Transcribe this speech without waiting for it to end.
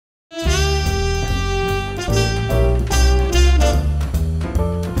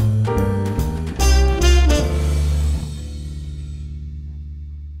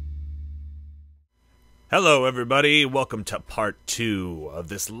Hello everybody, welcome to part 2 of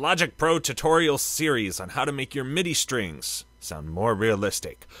this Logic Pro tutorial series on how to make your MIDI strings sound more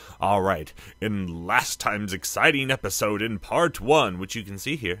realistic. Alright, in last time's exciting episode in part 1, which you can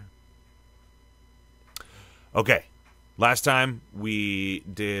see here. Okay, last time we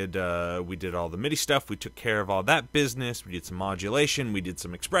did all the MIDI stuff, we took care of all that business, we did some modulation, we did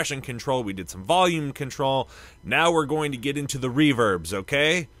some expression control, we did some volume control. Now we're going to get into the reverbs,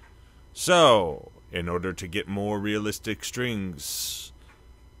 okay? So, in order to get more realistic strings,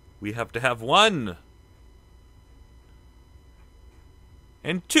 we have to have 1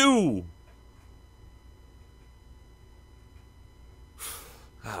 and 2.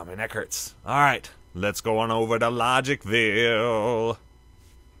 Ah, my neck hurts. Alright, let's go on over to Logicville.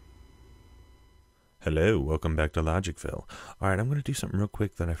 Hello, welcome back to Logicville. Alright, I'm going to do something real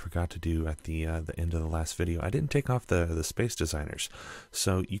quick that I forgot to do at the end of the last video. I didn't take off the space designers,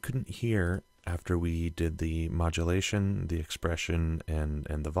 so you couldn't hear after we did the modulation, the expression, and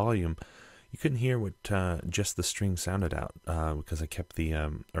the volume. You couldn't hear what just the string sounded out because I kept the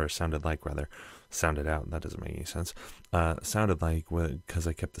or sounded like rather. Sounded out, that doesn't make any sense. Sounded like because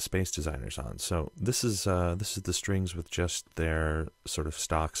I kept the space designers on. So this is the strings with just their sort of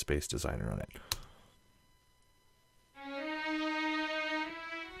stock space designer on it.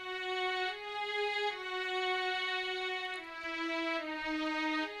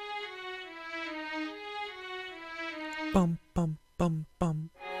 Bum, bum, bum, bum.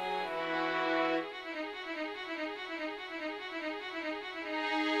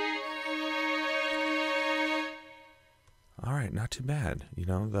 All right, not too bad. You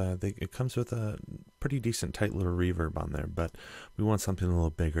know, it comes with a pretty decent tight little reverb on there, but we want something a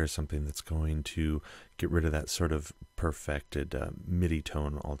little bigger, something that's going to get rid of that sort of perfected MIDI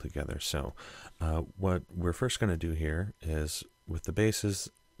tone altogether. So what we're first going to do here is with the basses,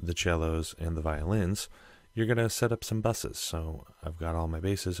 the cellos, and the violins, you're going to set up some buses. So I've got all my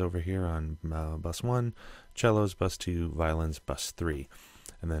basses over here on bus 1, cellos, bus 2, violins, bus 3.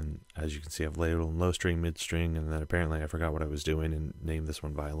 And then, as you can see, I've labeled them low string, mid string, and then apparently I forgot what I was doing and named this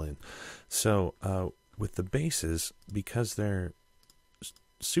one violin. So with the basses, because they're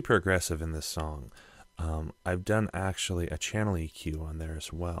super aggressive in this song, I've done actually a channel EQ on there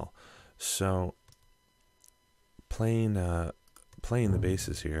as well. So playing the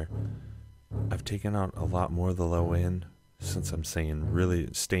basses here, I've taken out a lot more of the low end since I'm staying really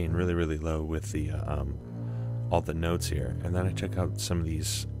low with the all the notes here, and then I took out some of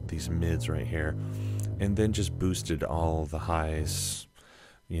these mids right here, and then just boosted all the highs.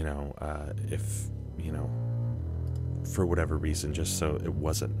 You know, if you know, for whatever reason, just so it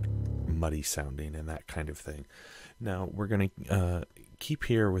wasn't muddy sounding and that kind of thing. Now we're gonna keep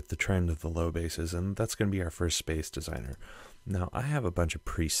here with the trend of the low basses, and that's gonna be our first space designer. Now, I have a bunch of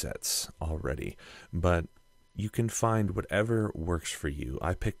presets already, but you can find whatever works for you.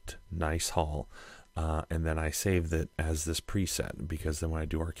 I picked Nice Hall, and then I saved it as this preset, because then when I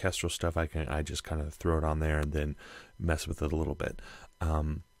do orchestral stuff, I just kind of throw it on there and then mess with it a little bit.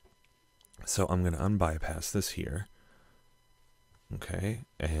 So I'm going to unbypass this here. Okay,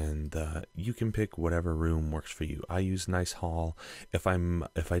 and you can pick whatever room works for you. I use Nice Hall. If I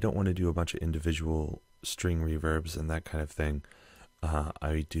don't want to do a bunch of individual string reverbs and that kind of thing,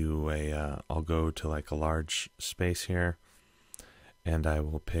 I do I'll go to like a large space here, and I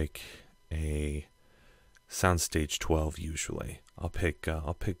will pick a soundstage 12 usually. I'll pick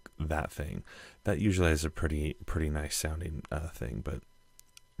that thing. That usually is a pretty nice sounding thing, but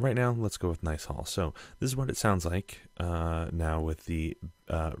right now let's go with Nice Hall. So this is what it sounds like now with the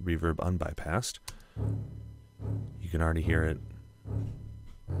reverb unbypassed. You can already hear it.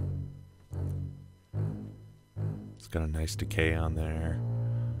 It's got a nice decay on there.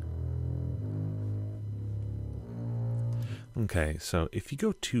 Okay, so if you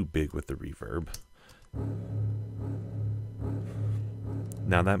go too big with the reverb,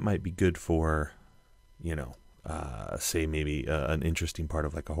 now that might be good for, you know, say maybe an interesting part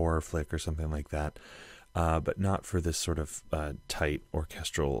of like a horror flick or something like that, but not for this sort of tight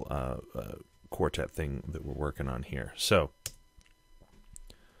orchestral quartet thing that we're working on here. So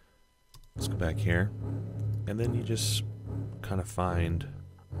let's go back here, and then you just kind of find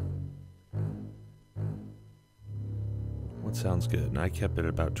what sounds good. And I kept it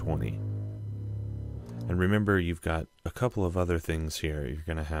about 20. And remember, you've got a couple of other things here. You're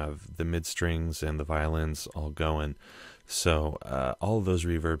going to have the mid strings and the violins all going. So all of those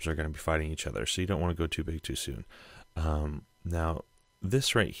reverbs are going to be fighting each other. So you don't want to go too big too soon. Now,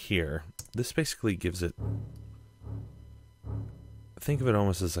 this right here, this basically gives it, think of it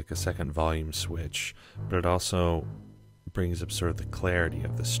almost as like a second volume switch, but it also brings up sort of the clarity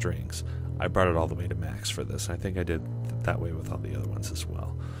of the strings. I brought it all the way to max for this. I think I did that way with all the other ones as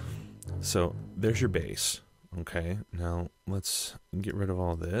well. So there's your bass. Okay, now let's get rid of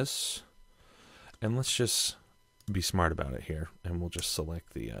all this, and let's just be smart about it here, and we'll just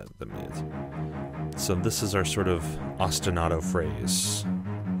select the mids. So this is our sort of ostinato phrase.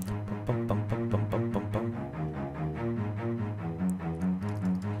 Bum, bum, bum, bum, bum, bum, bum.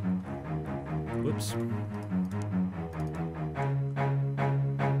 Whoops.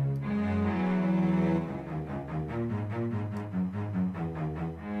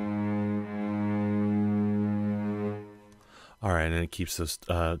 All right, and it keeps those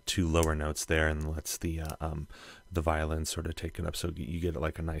two lower notes there, and lets the violin sort of take it up, so you get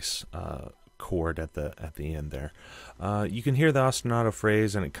like a nice chord at the end there. You can hear the ostinato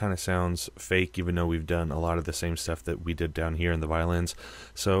phrase, and it kind of sounds fake, even though we've done a lot of the same stuff that we did down here in the violins.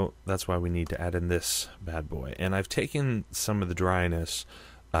 So that's why we need to add in this bad boy. And I've taken some of the dryness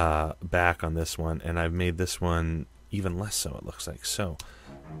back on this one, and I've made this one even less so, it looks like. So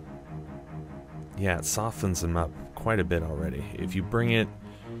yeah, it softens them up quite a bit already. If you bring it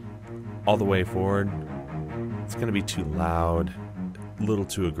all the way forward, it's going to be too loud, a little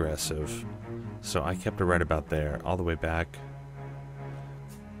too aggressive. So I kept it right about there, all the way back.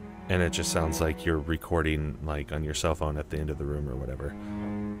 And it just sounds like you're recording like on your cell phone at the end of the room or whatever.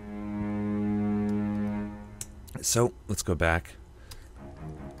 So let's go back.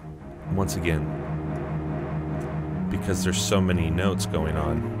 Once again, because there's so many notes going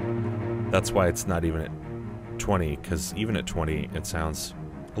on, that's why it's not even at 20, because even at 20 it sounds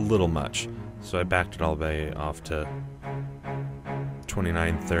a little much. So I backed it all the way off to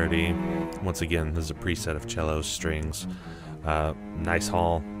 29, 30. Once again, this is a preset of cello strings. Nice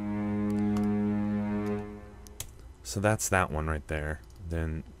haul. So that's that one right there.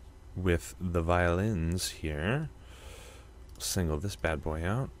 Then with the violins here, single this bad boy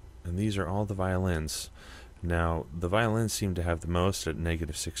out, and these are all the violins. Now the violins seem to have the most at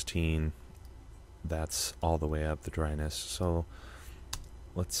 -16. That's all the way up the dryness. So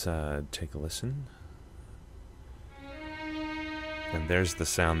let's take a listen. And there's the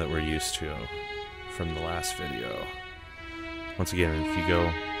sound that we're used to from the last video. Once again, if you go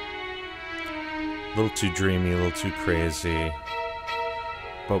a little too dreamy, a little too crazy,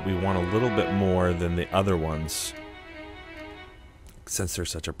 but we want a little bit more than the other ones, since they're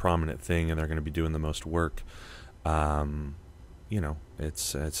such a prominent thing and they're going to be doing the most work. You know,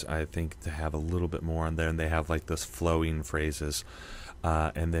 it's I think to have a little bit more on there, and they have like those flowing phrases,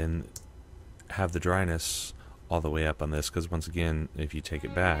 and then have the dryness all the way up on this, because once again, if you take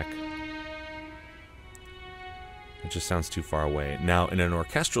it back, it just sounds too far away. Now in an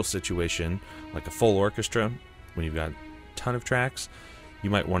orchestral situation, like a full orchestra, when you've got a ton of tracks, you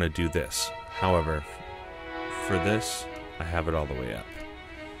might want to do this. However, for this, I have it all the way up.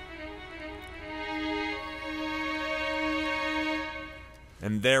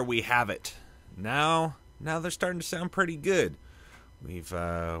 And there we have it. Now they're starting to sound pretty good.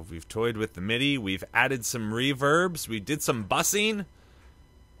 We've toyed with the MIDI. We've added some reverbs. We did some bussing.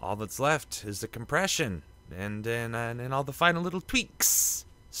 All that's left is the compression and all the final little tweaks.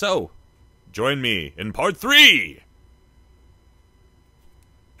 So, join me in part 3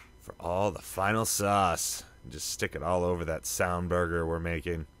 for all the final sauce. Just stick it all over that sound burger we're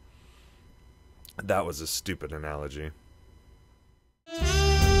making. That was a stupid analogy.